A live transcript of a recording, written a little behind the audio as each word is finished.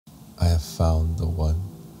I have found the one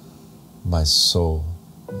my soul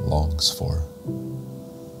longs for.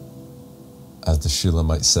 As the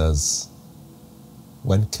Shulamite says,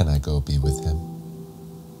 when can I go be with him?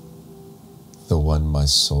 The one my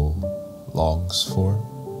soul longs for.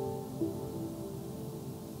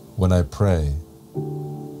 When I pray,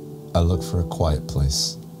 I look for a quiet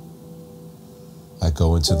place. I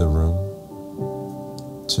go into the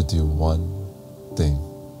room to do one thing: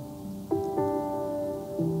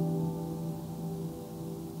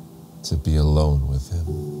 to be alone with him.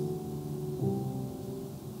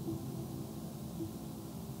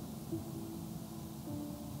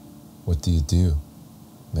 What do you do?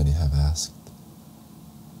 Many have asked.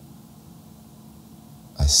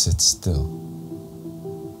 I sit still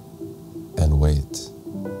and wait.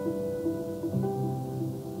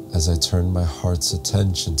 As I turn my heart's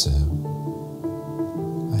attention to him,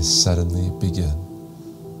 I suddenly begin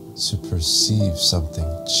to perceive something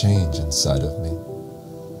change inside of me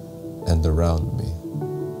and around me.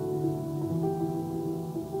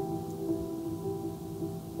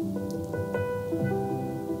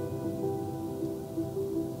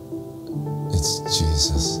 It's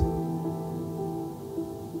Jesus,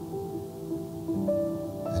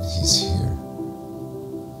 and he's here.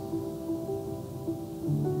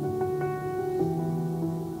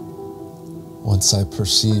 Once I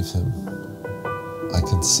perceive him, I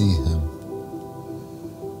can see him,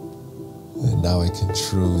 and now I can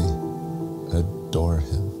truly adore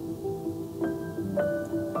him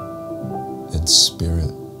in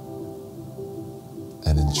spirit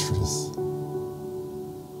and in truth.